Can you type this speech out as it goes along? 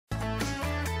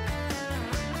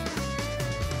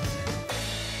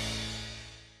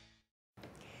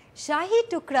Shahi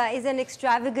Tukra is an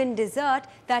extravagant dessert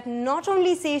that not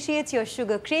only satiates your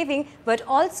sugar craving but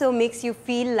also makes you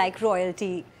feel like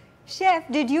royalty. Chef,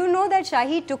 did you know that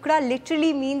Shahi Tukra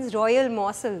literally means royal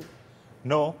morsel?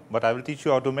 No, but I will teach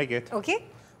you how to make it. Okay.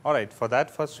 All right, for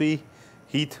that first we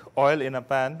heat oil in a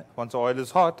pan. Once the oil is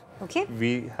hot, Okay.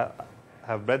 we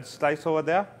have bread slice over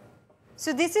there.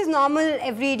 So this is normal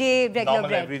everyday regular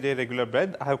bread? Everyday regular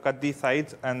bread. I have cut the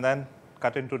sides and then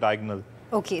cut into diagonal.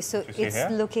 Okay, so it's here?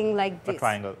 looking like this. A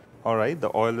triangle. All right, the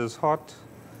oil is hot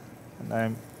and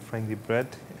I'm frying the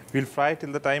bread. We'll fry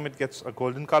till the time it gets a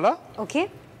golden color. Okay.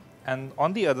 And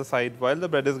on the other side, while the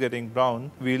bread is getting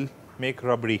brown, we'll make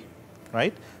rabri,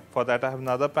 right? For that I have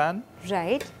another pan.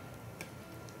 Right.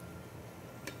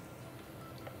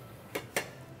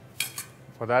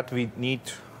 For that we need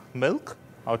milk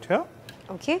out here.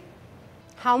 Okay.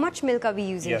 How much milk are we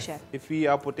using, Yes. Chef? If we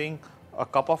are putting a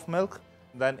cup of milk,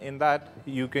 then in that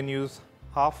you can use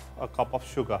half a cup of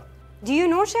sugar. Do you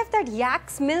know, Chef, that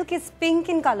yak's milk is pink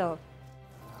in color?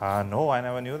 No, I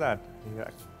never knew that. Yeah,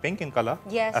 pink in color?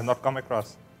 Yes. I've not come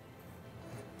across.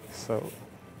 So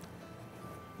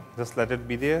just let it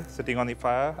be there, sitting on the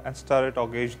fire, and stir it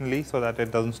occasionally so that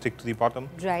it doesn't stick to the bottom.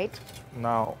 Right.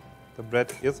 Now, the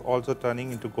bread is also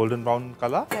turning into golden brown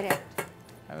color. Correct.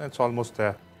 And it's almost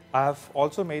there. I have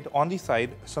also made on the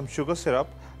side some sugar syrup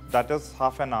that is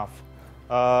half and half,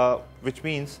 which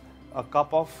means a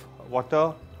cup of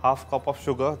water, half cup of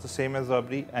sugar, the same as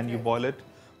rabri, and you boil it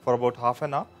for about half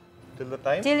an hour till the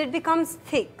time. Till it becomes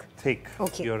thick. Thick.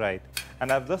 Okay. You're right.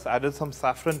 And I've just added some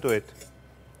saffron to it.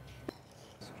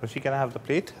 So she can have the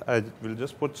plate. I will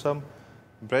just put some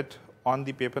bread on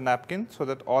the paper napkin so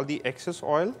that all the excess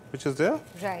oil which is there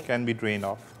Right. can be drained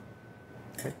off.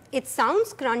 Okay. It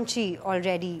sounds crunchy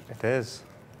already. It is.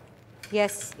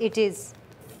 Yes, it is.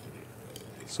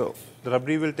 So the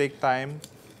rabri will take time.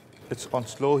 It's on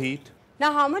slow heat.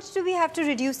 Now, how much do we have to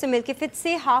reduce the milk? If it's,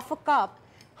 say, half a cup,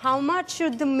 how much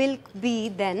should the milk be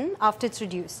then after it's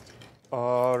reduced?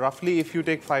 Roughly, if you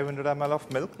take 500 ml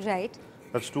of milk, Right.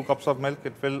 that's 2 cups of milk,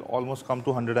 it will almost come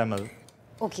to 100 ml.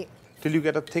 Okay. Till you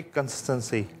get a thick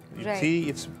consistency. You Right. see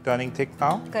it's turning thick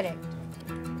now. Correct.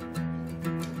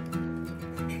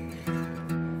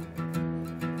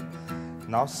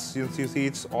 Now, since you see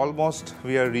it's almost,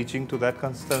 we are reaching to that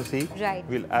consistency. Right.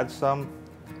 We'll add some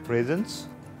raisins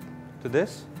to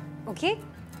this. Okay.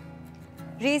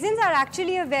 Raisins are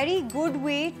actually a very good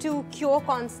way to cure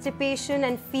constipation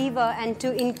and fever and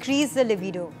to increase the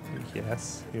libido.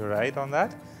 Yes, you're right on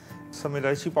that. Some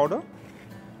elaichi powder.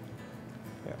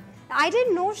 Yeah. I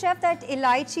didn't know, Chef, that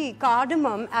elaichi,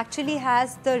 cardamom, actually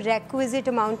has the requisite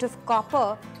amount of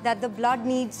copper that the blood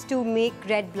needs to make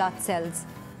red blood cells.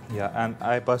 Yeah, and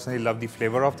I personally love the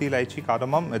flavor of the elaichi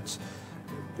cardamom. It's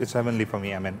heavenly for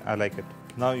me. I mean, I like it.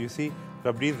 Now you see,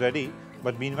 rabri is ready,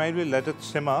 but meanwhile we'll let it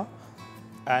simmer.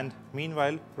 And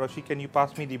meanwhile, Roshi, can you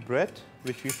pass me the bread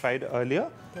which we fried earlier?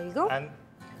 There you go. And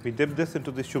we dip this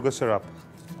into the sugar syrup.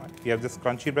 We have this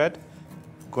crunchy bread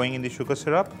going in the sugar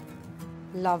syrup.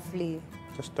 Lovely.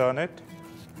 Just turn it.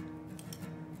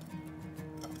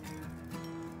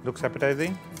 Looks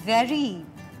appetizing. Very.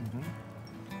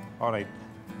 All right.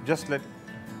 Just let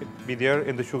it be there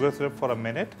in the sugar syrup for a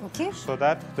minute. Okay. So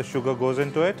that the sugar goes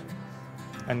into it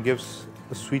and gives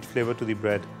a sweet flavor to the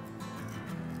bread.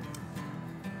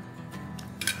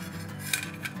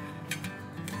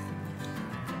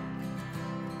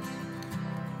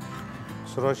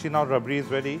 So Roshi, now rabri is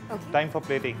ready. Okay. Time for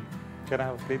plating. Can I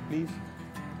have a plate, please?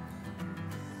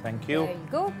 Thank you. There you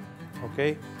go.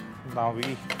 Okay. Now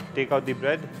we take out the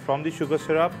bread from the sugar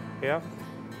syrup here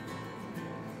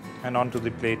and onto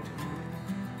the plate.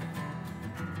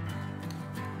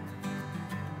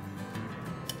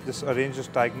 Just arrange this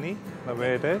diagonally the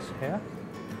way it is here.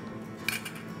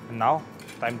 And now,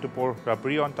 time to pour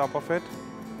rabri on top of it.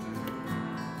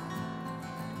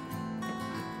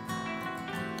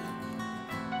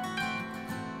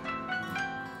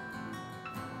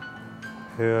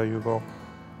 Here you go.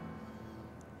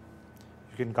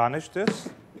 You can garnish this.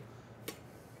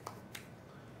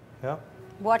 Yeah.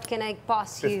 What can I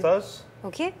pass you? Pistas.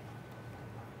 Okay.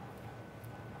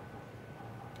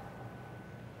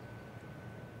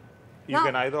 You Now-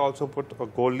 can either also put a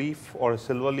gold leaf or a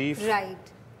silver leaf Right.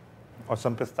 or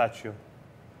some pistachio.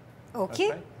 Okay.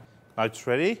 That's right. Now it's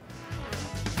ready.